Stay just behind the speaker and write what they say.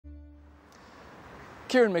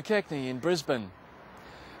Kieran McKechnie in Brisbane.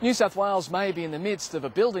 New South Wales may be in the midst of a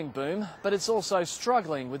building boom, but it's also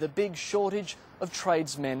struggling with a big shortage of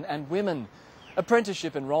tradesmen and women.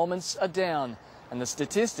 Apprenticeship enrolments are down, and the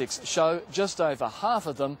statistics show just over half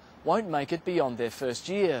of them won't make it beyond their first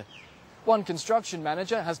year. One construction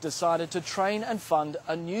manager has decided to train and fund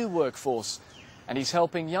a new workforce, and he's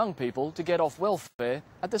helping young people to get off welfare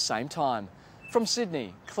at the same time. From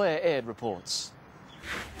Sydney, Claire Aird reports.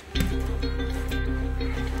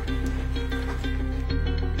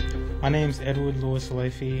 My name's Edward Lewis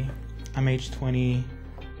Lofi. I'm age 20.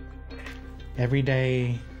 Every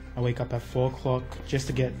day I wake up at 4 o'clock just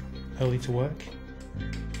to get early to work.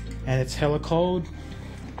 And it's hella cold.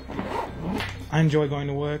 I enjoy going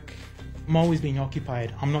to work. I'm always being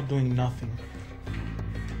occupied. I'm not doing nothing.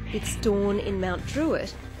 It's dawn in Mount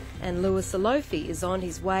Druitt, and Lewis Alofi is on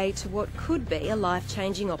his way to what could be a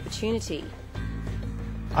life-changing opportunity.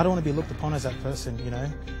 I don't want to be looked upon as that person, you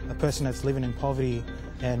know, a person that's living in poverty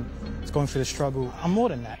and is going through the struggle. I'm more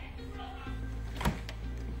than that.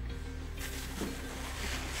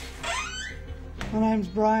 My name's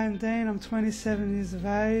Brian Dean, I'm 27 years of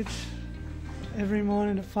age. Every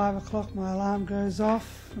morning at 5 o'clock my alarm goes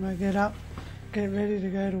off and I get up, get ready to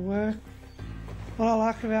go to work. What I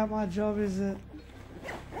like about my job is that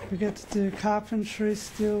we get to do carpentry,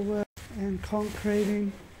 steel work and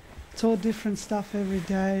concreting. It's all different stuff every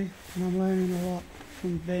day and I'm learning a lot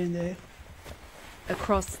from being there.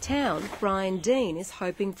 Across town, Brian Dean is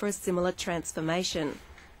hoping for a similar transformation.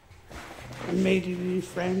 And meeting new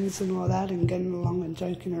friends and all that and getting along and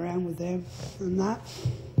joking around with them and that,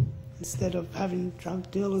 instead of having drug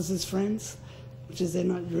dealers as friends, which is they're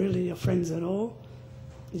not really your friends at all,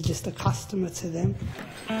 you're just a customer to them.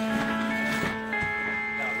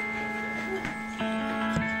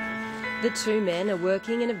 The two men are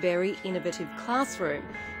working in a very innovative classroom,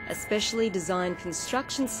 a specially designed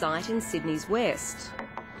construction site in Sydney's west.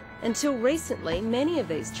 Until recently, many of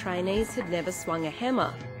these trainees had never swung a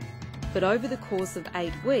hammer. But over the course of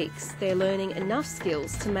 8 weeks, they're learning enough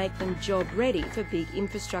skills to make them job ready for big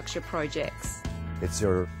infrastructure projects. It's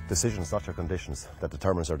your decisions, not your conditions, that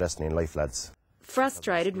determines our destiny in life, lads.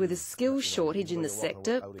 Frustrated with a skills shortage in the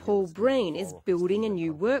sector, Paul Breen is building a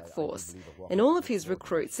new workforce, and all of his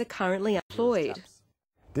recruits are currently employed.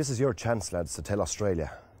 This is your chance, lads, to tell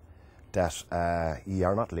Australia that ye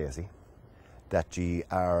are not lazy, that ye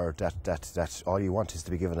are that all you want is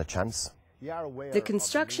to be given a chance. The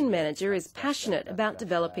construction manager is passionate about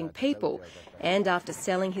developing people, and after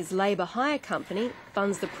selling his labour hire company,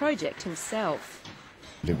 funds the project himself.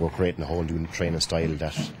 We're creating a whole new training style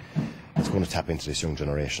that is going to tap into this young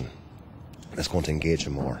generation. It's going to engage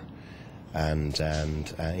them more, and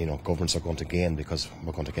you know, governments are going to gain because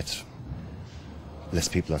we're going to get less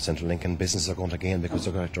people on Centrelink, and businesses are going to gain because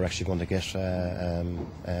they're actually going to get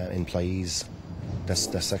employees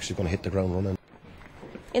that's actually going to hit the ground running.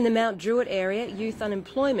 In the Mount Druitt area, youth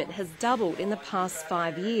unemployment has doubled in the past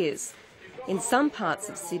 5 years. In some parts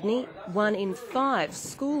of Sydney, 1 in 5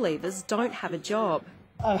 school leavers don't have a job.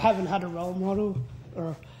 I haven't had a role model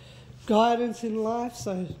or guidance in life,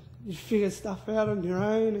 so you figure stuff out on your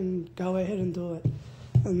own and go ahead and do it.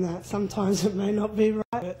 And that sometimes it may not be right,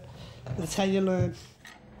 but that's how you learn.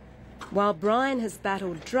 While Brian has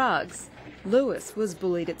battled drugs, Lewis was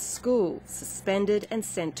bullied at school, suspended and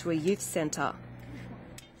sent to a youth centre.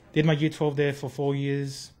 Did my year 12 there for 4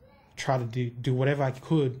 years, tried to do whatever I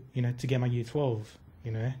could, you know, to get my year 12,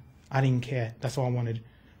 you know. I didn't care, that's all I wanted.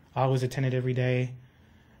 I was attended every day,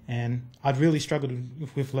 and I'd really struggled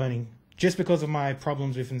with learning, just because of my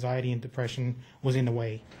problems with anxiety and depression was in the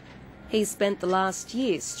way. He spent the last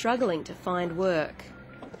year struggling to find work.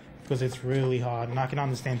 Because it's really hard, and I can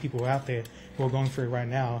understand people out there who are going through it right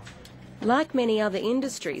now. Like many other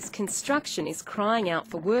industries, construction is crying out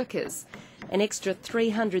for workers. An extra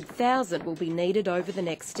 300,000 will be needed over the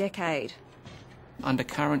next decade. Under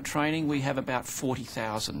current training, we have about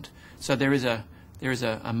 40,000, so there is a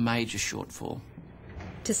major shortfall.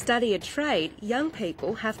 To study a trade, young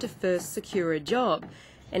people have to first secure a job,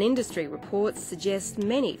 and industry reports suggest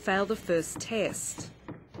many fail the first test.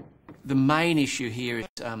 The main issue here is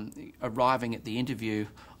arriving at the interview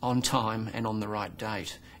on time and on the right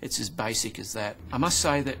date. It's as basic as that. I must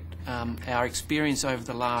say that our experience over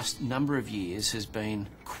the last number of years has been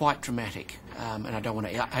quite dramatic, and I don't want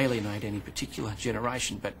to alienate any particular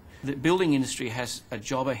generation, but the building industry has a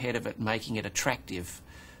job ahead of it making it attractive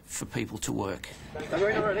for people to work.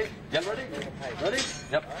 Ready? Yep. Ready?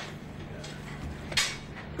 Yep.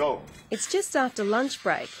 Go. It's just after lunch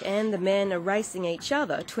break, and the men are racing each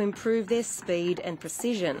other to improve their speed and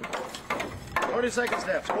precision. 30 seconds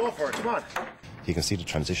left. Go for it. Come on. you can see the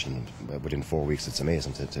transition within 4 weeks. It's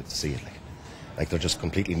amazing to see it. Like they're just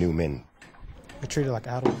completely new men. We're treated like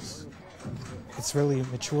adults. It's really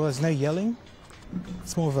mature. There's no yelling.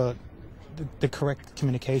 It's more of the correct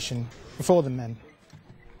communication for all the men.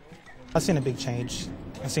 I've seen a big change.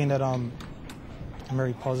 I've seen that I'm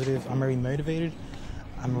very positive, I'm very motivated,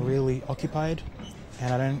 I'm really occupied,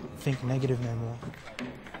 and I don't think negative no more.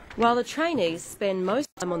 While the trainees spend most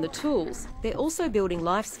time on the tools, they're also building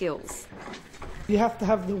life skills. You have to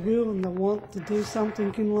have the will and the want to do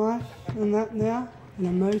something in life and that now, and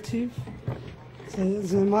a motive.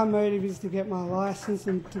 So my motive is to get my licence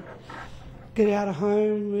and to get out of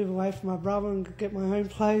home, move away from my brother and get my own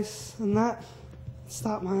place and that,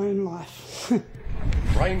 start my own life.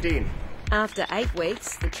 Brian Dean. After 8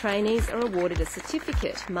 weeks, the trainees are awarded a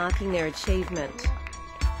certificate marking their achievement.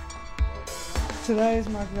 Today is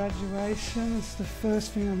my graduation. It's the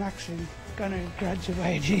first thing I'm actually going to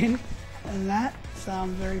graduate in and that, so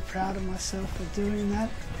I'm very proud of myself for doing that.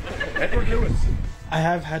 Edward Lewis. I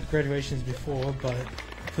have had graduations before, but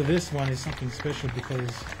for this one it's something special because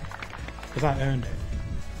I earned it.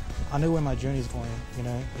 I know where my journey's going, you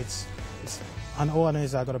know, and all I know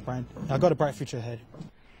is I got a bright future ahead.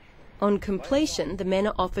 On completion, the men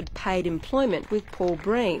are offered paid employment with Paul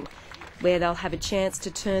Breen, where they'll have a chance to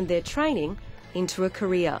turn their training into a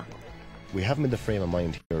career. We have them in the frame of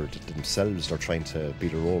mind here that themselves are trying to be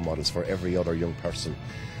the role models for every other young person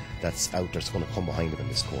that's out there that's going to come behind them in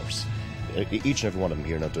this course. Each and every one of them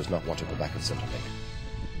here now does not want to go back and something.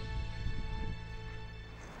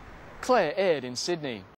 Claire Aird in Sydney.